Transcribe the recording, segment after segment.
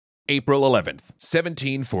April 11th,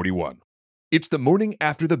 1741. It's the morning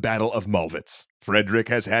after the Battle of Mollwitz. Frederick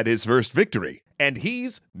has had his first victory, and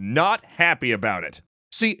he's not happy about it.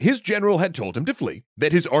 See, his general had told him to flee,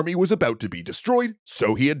 that his army was about to be destroyed,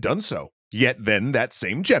 so he had done so. Yet then that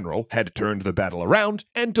same general had turned the battle around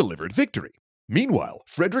and delivered victory. Meanwhile,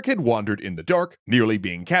 Frederick had wandered in the dark, nearly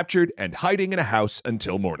being captured and hiding in a house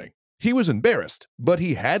until morning. He was embarrassed, but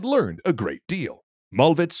he had learned a great deal.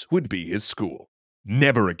 Mollwitz would be his school.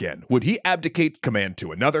 Never again would he abdicate command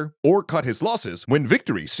to another or cut his losses when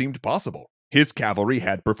victory seemed possible. His cavalry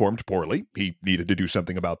had performed poorly, he needed to do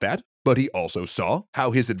something about that, but he also saw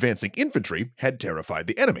how his advancing infantry had terrified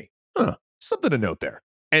the enemy. Something to note there.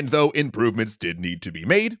 And though improvements did need to be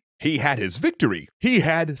made, he had his victory. He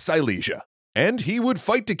had Silesia. And he would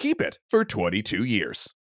fight to keep it for 22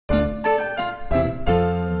 years.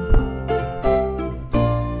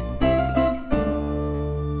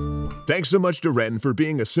 Thanks so much to Ren for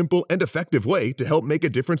being a simple and effective way to help make a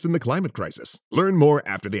difference in the climate crisis. Learn more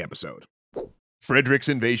after the episode. Frederick's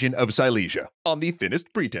invasion of Silesia, on the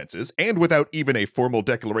thinnest pretenses and without even a formal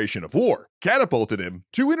declaration of war, catapulted him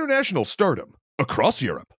to international stardom. Across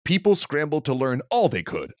Europe, people scrambled to learn all they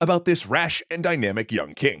could about this rash and dynamic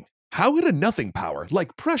young king. How had a nothing power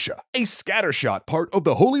like Prussia, a scattershot part of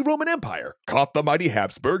the Holy Roman Empire, caught the mighty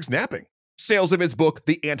Habsburgs napping? Sales of his book,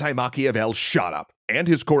 The Anti-Machiavel, shot up, and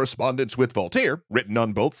his correspondence with Voltaire, written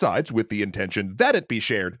on both sides with the intention that it be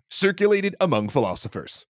shared, circulated among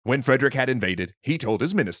philosophers. When Frederick had invaded, he told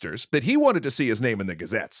his ministers that he wanted to see his name in the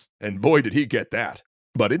gazettes, and boy did he get that.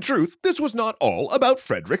 But in truth, this was not all about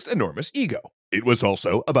Frederick's enormous ego. It was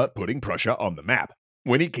also about putting Prussia on the map.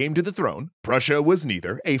 When he came to the throne, Prussia was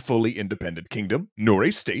neither a fully independent kingdom nor a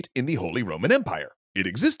state in the Holy Roman Empire. It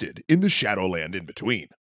existed in the shadowland in between.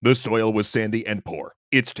 The soil was sandy and poor,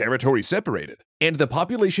 its territory separated, and the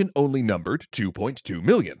population only numbered 2.2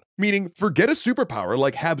 million, meaning forget a superpower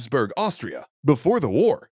like Habsburg Austria. Before the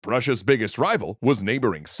war, Prussia's biggest rival was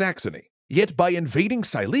neighboring Saxony. Yet by invading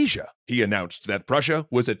Silesia, he announced that Prussia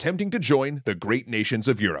was attempting to join the great nations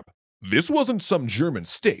of Europe. This wasn't some German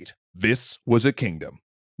state, this was a kingdom.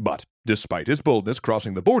 But despite his boldness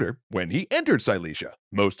crossing the border, when he entered Silesia,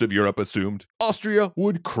 most of Europe assumed Austria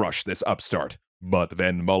would crush this upstart. But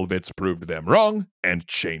then Mollwitz proved them wrong and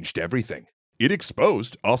changed everything. It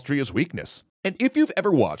exposed Austria's weakness. And if you've ever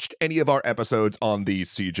watched any of our episodes on the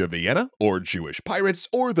Siege of Vienna, or Jewish pirates,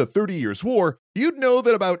 or the 30 Years' War, you'd know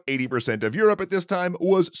that about 80% of Europe at this time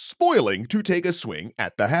was spoiling to take a swing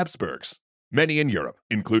at the Habsburgs. Many in Europe,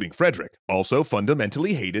 including Frederick, also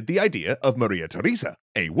fundamentally hated the idea of Maria Theresa,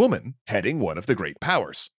 a woman heading one of the great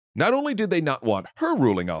powers. Not only did they not want her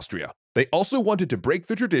ruling Austria, they also wanted to break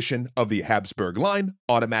the tradition of the Habsburg line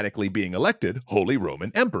automatically being elected Holy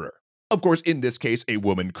Roman Emperor. Of course, in this case, a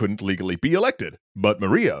woman couldn't legally be elected, but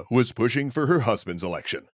Maria was pushing for her husband's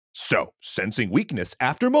election. So, sensing weakness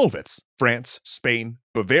after Mollwitz, France, Spain,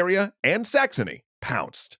 Bavaria, and Saxony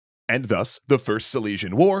pounced. And thus, the First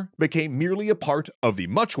Silesian War became merely a part of the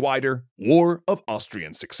much wider War of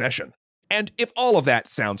Austrian Succession. And if all of that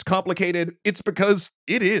sounds complicated, it's because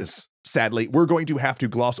it is. Sadly, we're going to have to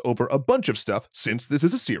gloss over a bunch of stuff since this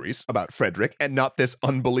is a series about Frederick and not this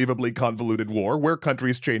unbelievably convoluted war where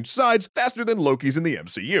countries change sides faster than Loki's in the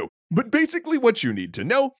MCU. But basically what you need to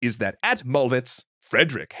know is that at Mollwitz,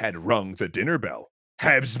 Frederick had rung the dinner bell.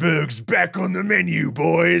 Habsburg's back on the menu,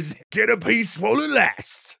 boys. Get a piece while it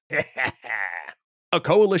lasts. A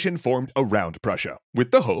coalition formed around Prussia,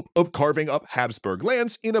 with the hope of carving up Habsburg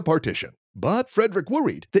lands in a partition. But Frederick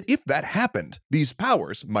worried that if that happened, these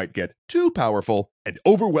powers might get too powerful and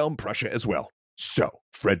overwhelm Prussia as well. So,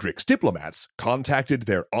 Frederick's diplomats contacted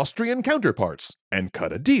their Austrian counterparts and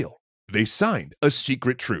cut a deal. They signed a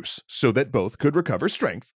secret truce so that both could recover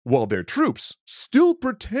strength, while their troops still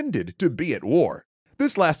pretended to be at war.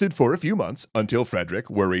 This lasted for a few months until Frederick,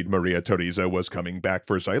 worried Maria Theresa was coming back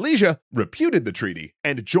for Silesia, repudiated the treaty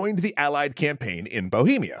and joined the Allied campaign in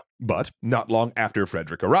Bohemia. But not long after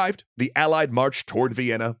Frederick arrived, the Allied march toward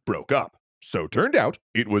Vienna broke up. So turned out,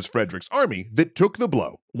 it was Frederick's army that took the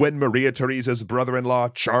blow when Maria Theresa's brother-in-law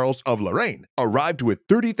Charles of Lorraine arrived with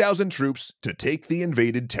 30,000 troops to take the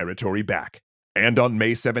invaded territory back. And on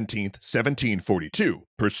May 17, 1742,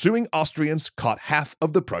 pursuing Austrians caught half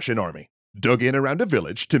of the Prussian army. Dug in around a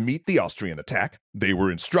village to meet the Austrian attack, they were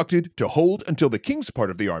instructed to hold until the king's part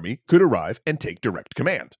of the army could arrive and take direct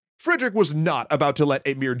command. Frederick was not about to let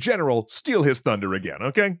a mere general steal his thunder again,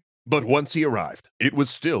 okay? But once he arrived, it was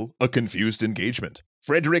still a confused engagement.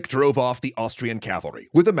 Frederick drove off the Austrian cavalry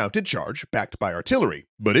with a mounted charge backed by artillery,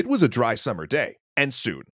 but it was a dry summer day, and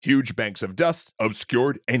soon huge banks of dust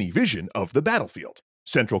obscured any vision of the battlefield.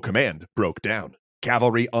 Central command broke down.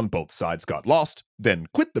 Cavalry on both sides got lost, then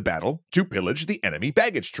quit the battle to pillage the enemy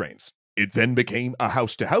baggage trains. It then became a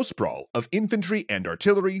house-to-house brawl of infantry and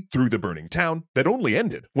artillery through the burning town that only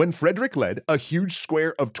ended when Frederick led a huge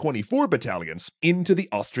square of 24 battalions into the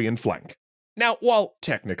Austrian flank. Now, while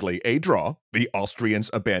technically a draw, the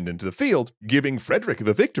Austrians abandoned the field, giving Frederick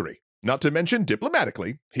the victory. Not to mention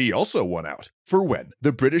diplomatically, he also won out, for when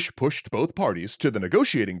the British pushed both parties to the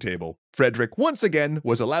negotiating table, Frederick once again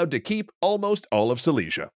was allowed to keep almost all of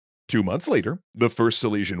Silesia. 2 months later, the First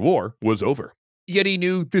Silesian War was over. Yet he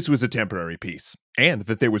knew this was a temporary peace, and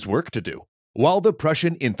that there was work to do. While the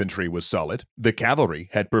Prussian infantry was solid, the cavalry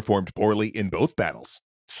had performed poorly in both battles.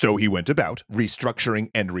 So he went about restructuring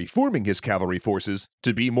and reforming his cavalry forces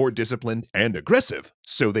to be more disciplined and aggressive,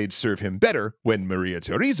 so they'd serve him better when Maria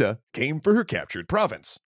Theresa came for her captured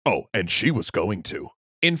province. Oh, and she was going to.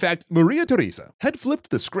 In fact, Maria Theresa had flipped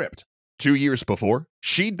the script. 2 years before,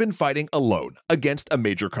 she'd been fighting alone against a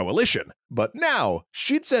major coalition, but now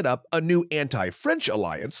she'd set up a new anti-French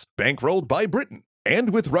alliance bankrolled by Britain.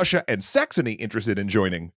 And with Russia and Saxony interested in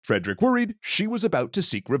joining, Frederick worried she was about to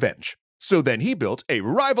seek revenge. So then he built a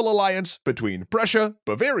rival alliance between Prussia,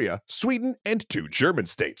 Bavaria, Sweden, and 2 German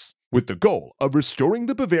states, with the goal of restoring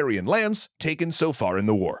the Bavarian lands taken so far in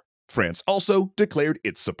the war. France also declared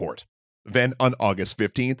its support. Then on August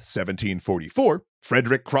 15, 1744,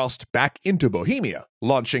 Frederick crossed back into Bohemia,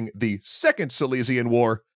 launching the Second Silesian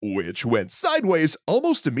War, which went sideways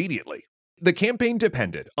almost immediately. The campaign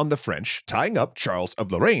depended on the French tying up Charles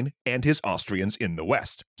of Lorraine and his Austrians in the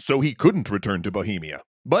west, so he couldn't return to Bohemia.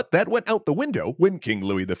 But that went out the window when King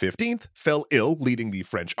Louis XV fell ill leading the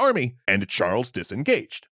French army and Charles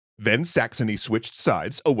disengaged. Then Saxony switched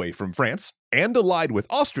sides away from France and allied with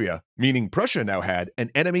Austria, meaning Prussia now had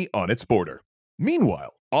an enemy on its border.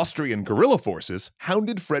 Meanwhile, Austrian guerrilla forces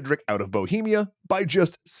hounded Frederick out of Bohemia by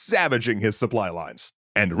just savaging his supply lines.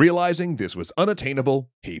 And realizing this was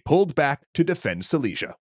unattainable, he pulled back to defend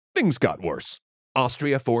Silesia. Things got worse.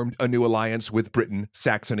 Austria formed a new alliance with Britain,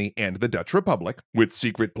 Saxony, and the Dutch Republic, with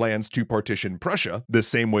secret plans to partition Prussia the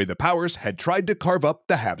same way the powers had tried to carve up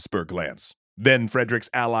the Habsburg lands. Then Frederick's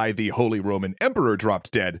ally, the Holy Roman Emperor,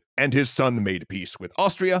 dropped dead, and his son made peace with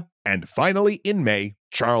Austria, and finally in May,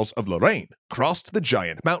 Charles of Lorraine crossed the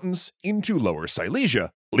giant mountains into Lower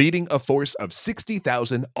Silesia, leading a force of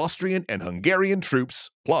 60,000 Austrian and Hungarian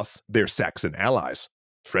troops, plus their Saxon allies.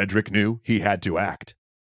 Frederick knew he had to act.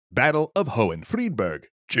 Battle of Hohenfriedberg,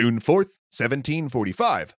 June 4th,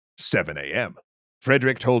 1745, 7 a.m.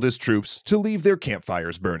 Frederick told his troops to leave their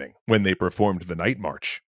campfires burning when they performed the night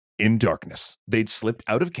march. In darkness, they'd slipped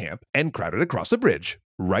out of camp and crowded across a bridge,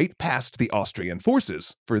 right past the Austrian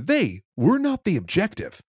forces, for they were not the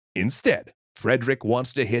objective. Instead, Frederick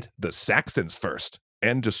wants to hit the Saxons first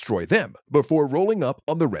and destroy them before rolling up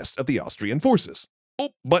on the rest of the Austrian forces. Oh,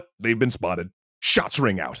 but they've been spotted. Shots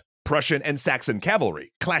ring out. Prussian and Saxon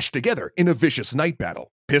cavalry clash together in a vicious night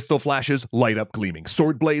battle. Pistol flashes light up gleaming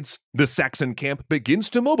sword blades. The Saxon camp begins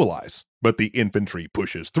to mobilize, but the infantry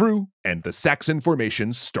pushes through, and the Saxon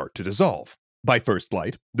formations start to dissolve. By first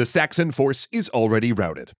light, the Saxon force is already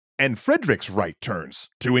routed, and Frederick's right turns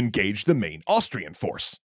to engage the main Austrian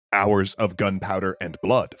force. Hours of gunpowder and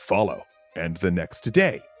blood follow, and the next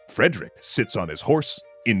day, Frederick sits on his horse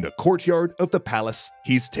in the courtyard of the palace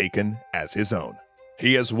he's taken as his own.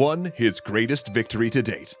 He has won his greatest victory to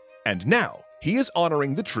date, and now he is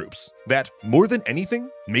honoring the troops that, more than anything,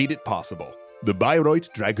 made it possible. The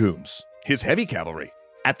Bayreuth Dragoons, his heavy cavalry.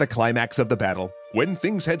 At the climax of the battle, when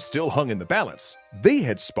things had still hung in the balance, they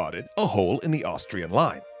had spotted a hole in the Austrian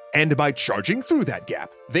line. And by charging through that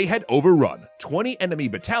gap, they had overrun 20 enemy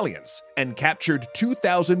battalions and captured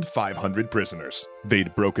 2,500 prisoners.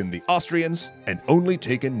 They'd broken the Austrians and only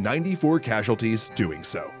taken 94 casualties doing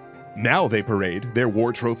so. Now they parade their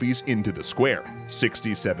war trophies into the square,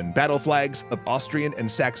 67 battle flags of Austrian and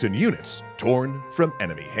Saxon units torn from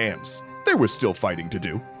enemy hands. There was still fighting to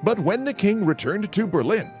do, but when the king returned to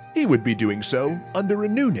Berlin, he would be doing so under a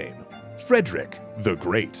new name, Frederick the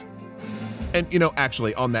Great. And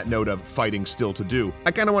actually, on that note of fighting still to do,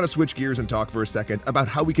 I kind of want to switch gears and talk for a second about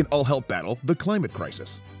how we can all help battle the climate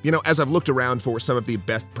crisis. As I've looked around for some of the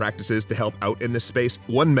best practices to help out in this space,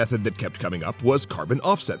 one method that kept coming up was carbon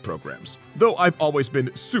offset programs. Though I've always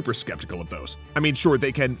been super skeptical of those. I mean, sure,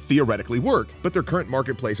 they can theoretically work, but their current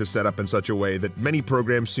marketplace is set up in such a way that many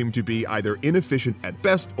programs seem to be either inefficient at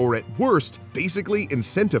best or at worst, basically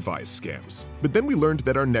incentivize scams. But then we learned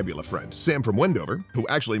that our Nebula friend, Sam from Wendover, who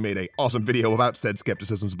actually made an awesome video about said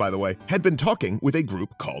skepticisms by the way, had been talking with a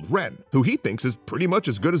group called Wren, who he thinks is pretty much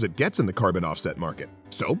as good as it gets in the carbon offset market.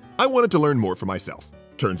 So I wanted to learn more for myself.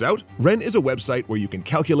 Turns out, Ren is a website where you can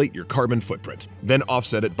calculate your carbon footprint, then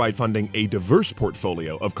offset it by funding a diverse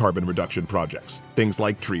portfolio of carbon reduction projects. Things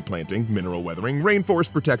like tree planting, mineral weathering,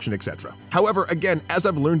 rainforest protection, etc. However, again, as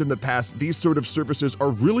I've learned in the past, these sort of services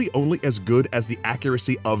are really only as good as the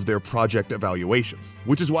accuracy of their project evaluations,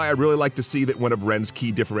 which is why I really like to see that one of Ren's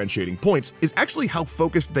key differentiating points is actually how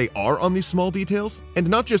focused they are on these small details, and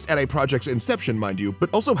not just at a project's inception, mind you,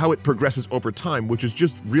 but also how it progresses over time, which is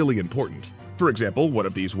just really important. For example, one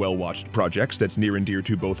of these well-watched projects that's near and dear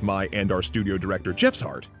to both my and our studio director Jeff's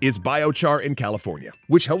heart is biochar in California,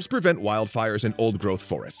 which helps prevent wildfires in old-growth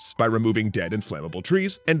forests by removing dead and flammable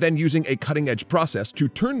trees, and then using a cutting-edge process to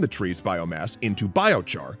turn the tree's biomass into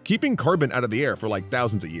biochar, keeping carbon out of the air for like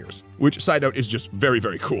thousands of years. Which, side note, is just very,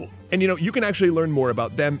 very cool. And you can actually learn more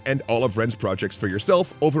about them and all of Ren's projects for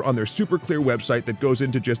yourself over on their super clear website that goes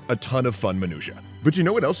into just a ton of fun minutia. But you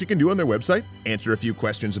know what else you can do on their website? Answer a few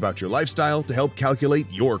questions about your lifestyle to help calculate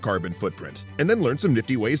your carbon footprint, and then learn some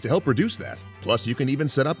nifty ways to help reduce that. Plus, you can even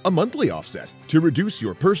set up a monthly offset to reduce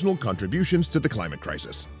your personal contributions to the climate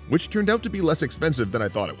crisis, which turned out to be less expensive than I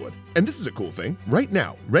thought it would. And this is a cool thing. Right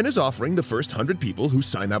now, Ren is offering the first 100 people who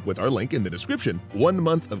sign up with our link in the description 1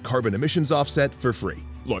 month of carbon emissions offset for free.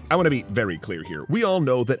 Look, I want to be very clear here. We all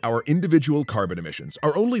know that our individual carbon emissions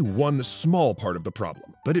are only one small part of the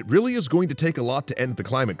problem, but it really is going to take a lot to end the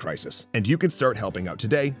climate crisis. And you can start helping out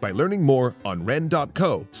today by learning more on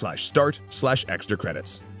ren.co/start/extra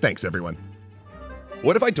credits. Thanks, everyone.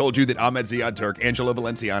 What if I told you that Ahmed Ziad Turk, Angela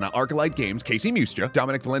Valenciana, Arcalite Games, Casey Mustra,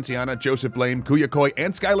 Dominic Valenciana, Joseph Blaine, Kuya Koi,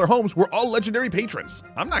 and Skylar Holmes were all legendary patrons?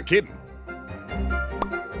 I'm not kidding.